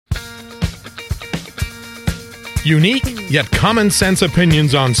Unique, yet common sense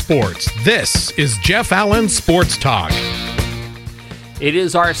opinions on sports. This is Jeff Allen Sports Talk. It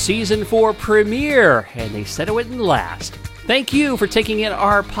is our Season 4 premiere, and they said it wouldn't last. Thank you for taking in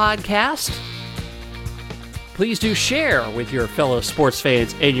our podcast. Please do share with your fellow sports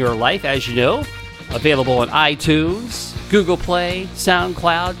fans in your life, as you know. Available on iTunes, Google Play,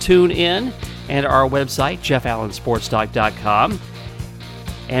 SoundCloud, TuneIn, and our website, JeffAllenSportsTalk.com.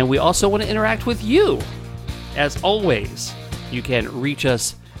 And we also want to interact with you. As always, you can reach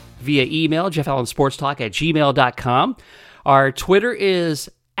us via email, JeffAllenSportsTalk@gmail.com. Our Twitter is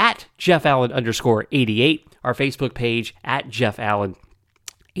at JeffAllen_88. Our Facebook page at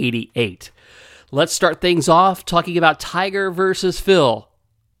JeffAllen88. Let's start things off talking about Tiger versus Phil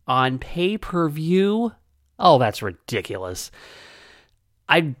on pay-per-view. Oh, that's ridiculous.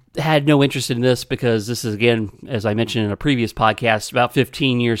 I had no interest in this because this is, again, as I mentioned in a previous podcast, about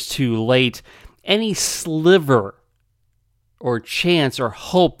 15 years too late. Any sliver or chance or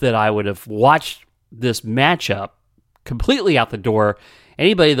hope that I would have watched this matchup completely out the door.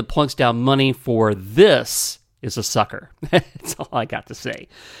 Anybody that plunks down money for this is a sucker. That's all I got to say.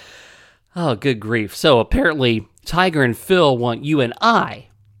 Oh, good grief. So apparently Tiger and Phil want you and I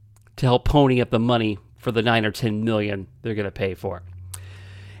to help pony up the money for the $9 or $10 million they're going to pay for.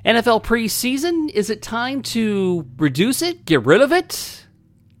 NFL preseason, is it time to reduce it? Get rid of it?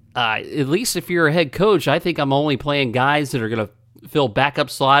 At least if you're a head coach, I think I'm only playing guys that are going to fill backup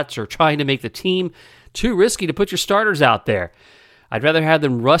slots or trying to make the team. Too risky to put your starters out there. I'd rather have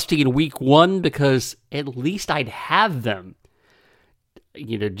them rusty in week one because at least I'd have them.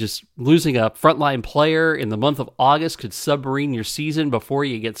 You know, just losing a frontline player in the month of August could submarine your season before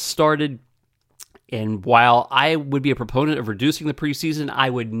you get started. And while I would be a proponent of reducing the preseason, I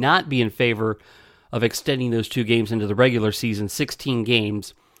would not be in favor of extending those 2 games into the regular season. 16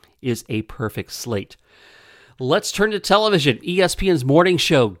 games is a perfect slate. Let's turn to television. ESPN's morning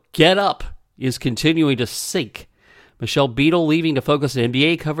show, Get Up, is continuing to sink. Michelle Beadle leaving to focus on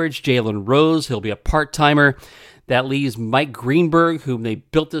NBA coverage. Jalen Rose, he'll be a part-timer. That leaves Mike Greenberg, whom they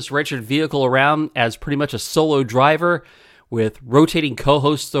built this wretched vehicle around, as pretty much a solo driver, with rotating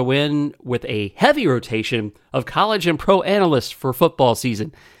co-hosts thrown in with a heavy rotation of college and pro analysts for football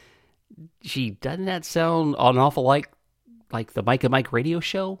season. Gee, doesn't that sound an awful like the Mike and Mike radio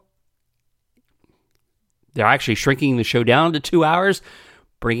show? They're actually shrinking the show down to 2 hours,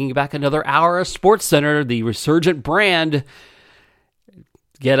 bringing back another hour of SportsCenter, the resurgent brand.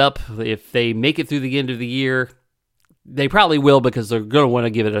 Get Up, if they make it through the end of the year, they probably will because they're going to want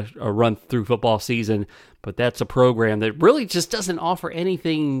to give it a run through football season, but that's a program that really just doesn't offer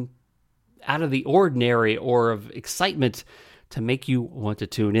anything out of the ordinary or of excitement to make you want to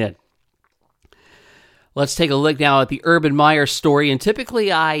tune in. Let's take a look now at the Urban Meyer story, and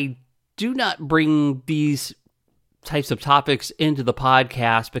typically I do not bring these types of topics into the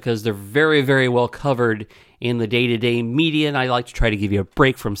podcast because they're very, very well covered in the day-to-day media, and I like to try to give you a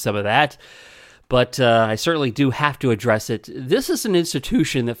break from some of that. But I certainly do have to address it. This is an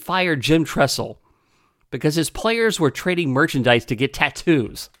institution that fired Jim Tressel because his players were trading merchandise to get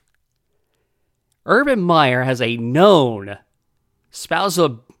tattoos. Urban Meyer has a known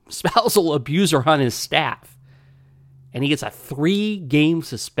spousal abuser on his staff, and he gets a 3-game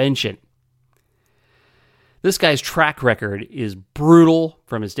suspension. This guy's track record is brutal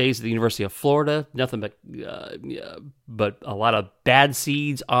from his days at the University of Florida. Nothing but a lot of bad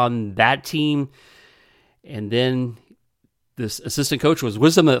seeds on that team. And then this assistant coach was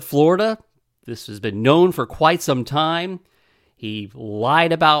with him at Florida. This has been known for quite some time. He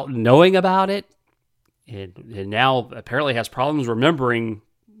lied about knowing about it. And now apparently has problems remembering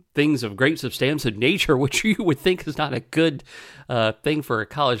things of great substantive nature, which you would think is not a good thing for a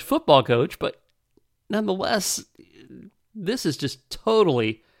college football coach. But nonetheless, this is just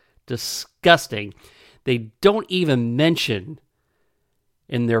totally disgusting. They don't even mention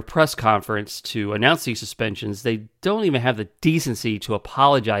in their press conference to announce these suspensions, they don't even have the decency to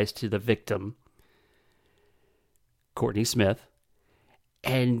apologize to the victim, Courtney Smith.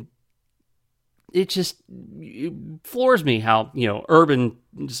 And it floors me how, Urban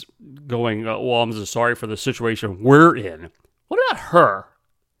is going, well, I'm just sorry for the situation we're in. What about her?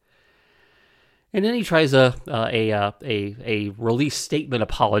 And then he tries a release statement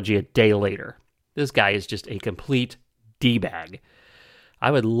apology a day later. This guy is just a complete D-bag.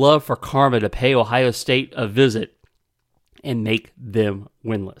 I would love for Karma to pay Ohio State a visit and make them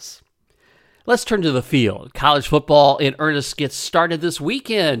winless. Let's turn to the field. College football in earnest gets started this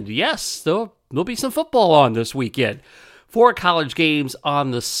weekend. Yes, there'll be some football on this weekend. 4 college games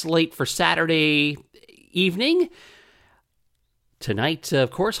on the slate for Saturday evening. Tonight,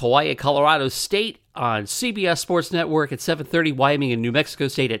 of course, Hawaii at Colorado State. on CBS Sports Network at 7:30, Wyoming and New Mexico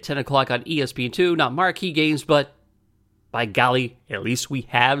State at 10 o'clock on ESPN2. Not marquee games, but by golly, at least we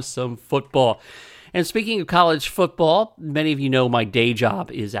have some football. And speaking of college football, many of you know my day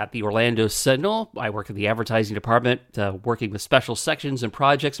job is at the Orlando Sentinel. I work in the advertising department, working with special sections and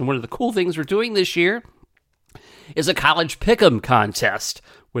projects. And one of the cool things we're doing this year is a college pick'em contest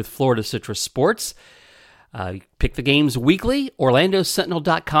with Florida Citrus Sports. Pick the games weekly,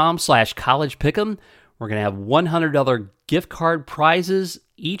 orlandosentinel.com/college pick'em. We're going to have $100 gift card prizes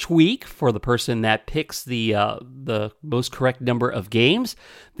each week for the person that picks the most correct number of games.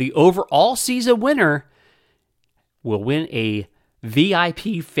 The overall season winner will win a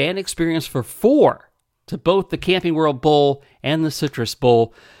VIP fan experience for 4 to both the Camping World Bowl and the Citrus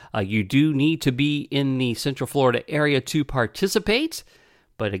Bowl. You do need to be in the Central Florida area to participate.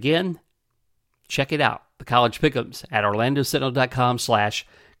 But again, check it out. The College Pick'ems at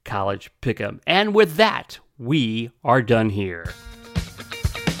orlandosentinel.com/college pick'em. And with that, we are done here.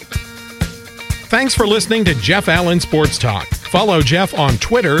 Thanks for listening to Jeff Allen Sports Talk. Follow Jeff on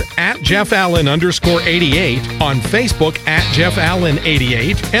Twitter at JeffAllen_88, on Facebook at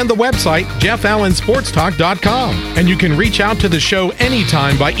JeffAllen88, and the website JeffAllenSportsTalk.com. And you can reach out to the show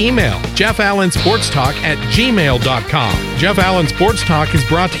anytime by email, JeffAllenSportsTalk@gmail.com. Jeff Allen Sports Talk is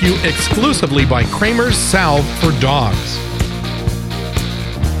brought to you exclusively by Kramer's Salve for Dogs.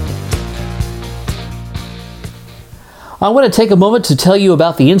 I want to take a moment to tell you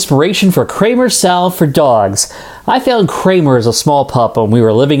about the inspiration for Kramer's Salve for Dogs. I found Kramer as a small pup when we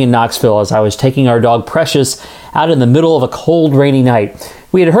were living in Knoxville as I was taking our dog Precious out in the middle of a cold, rainy night.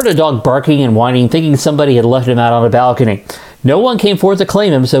 We had heard a dog barking and whining, thinking somebody had left him out on a balcony. No one came forth to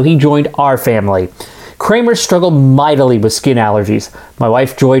claim him, so he joined our family. Kramer struggled mightily with skin allergies. My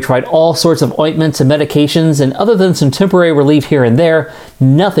wife Joy tried all sorts of ointments and medications, and other than some temporary relief here and there,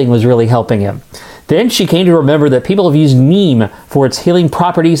 nothing was really helping him. Then she came to remember that people have used neem for its healing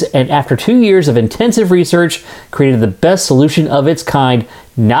properties, and after 2 years of intensive research, created the best solution of its kind,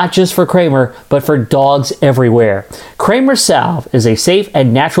 not just for Kramer, but for dogs everywhere. Kramer's Salve is a safe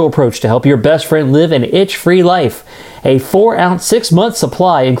and natural approach to help your best friend live an itch-free life. A 4-ounce 6-month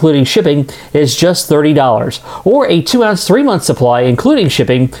supply, including shipping, is just $30. Or a 2-ounce 3-month supply, including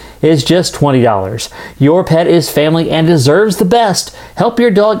shipping, is just $20. Your pet is family and deserves the best. Help your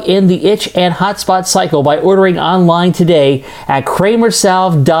dog end the itch and hot spot cycle by ordering online today at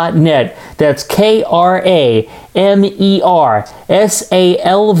KramerSalve.net. That's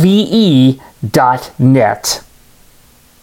KramerSalve.net.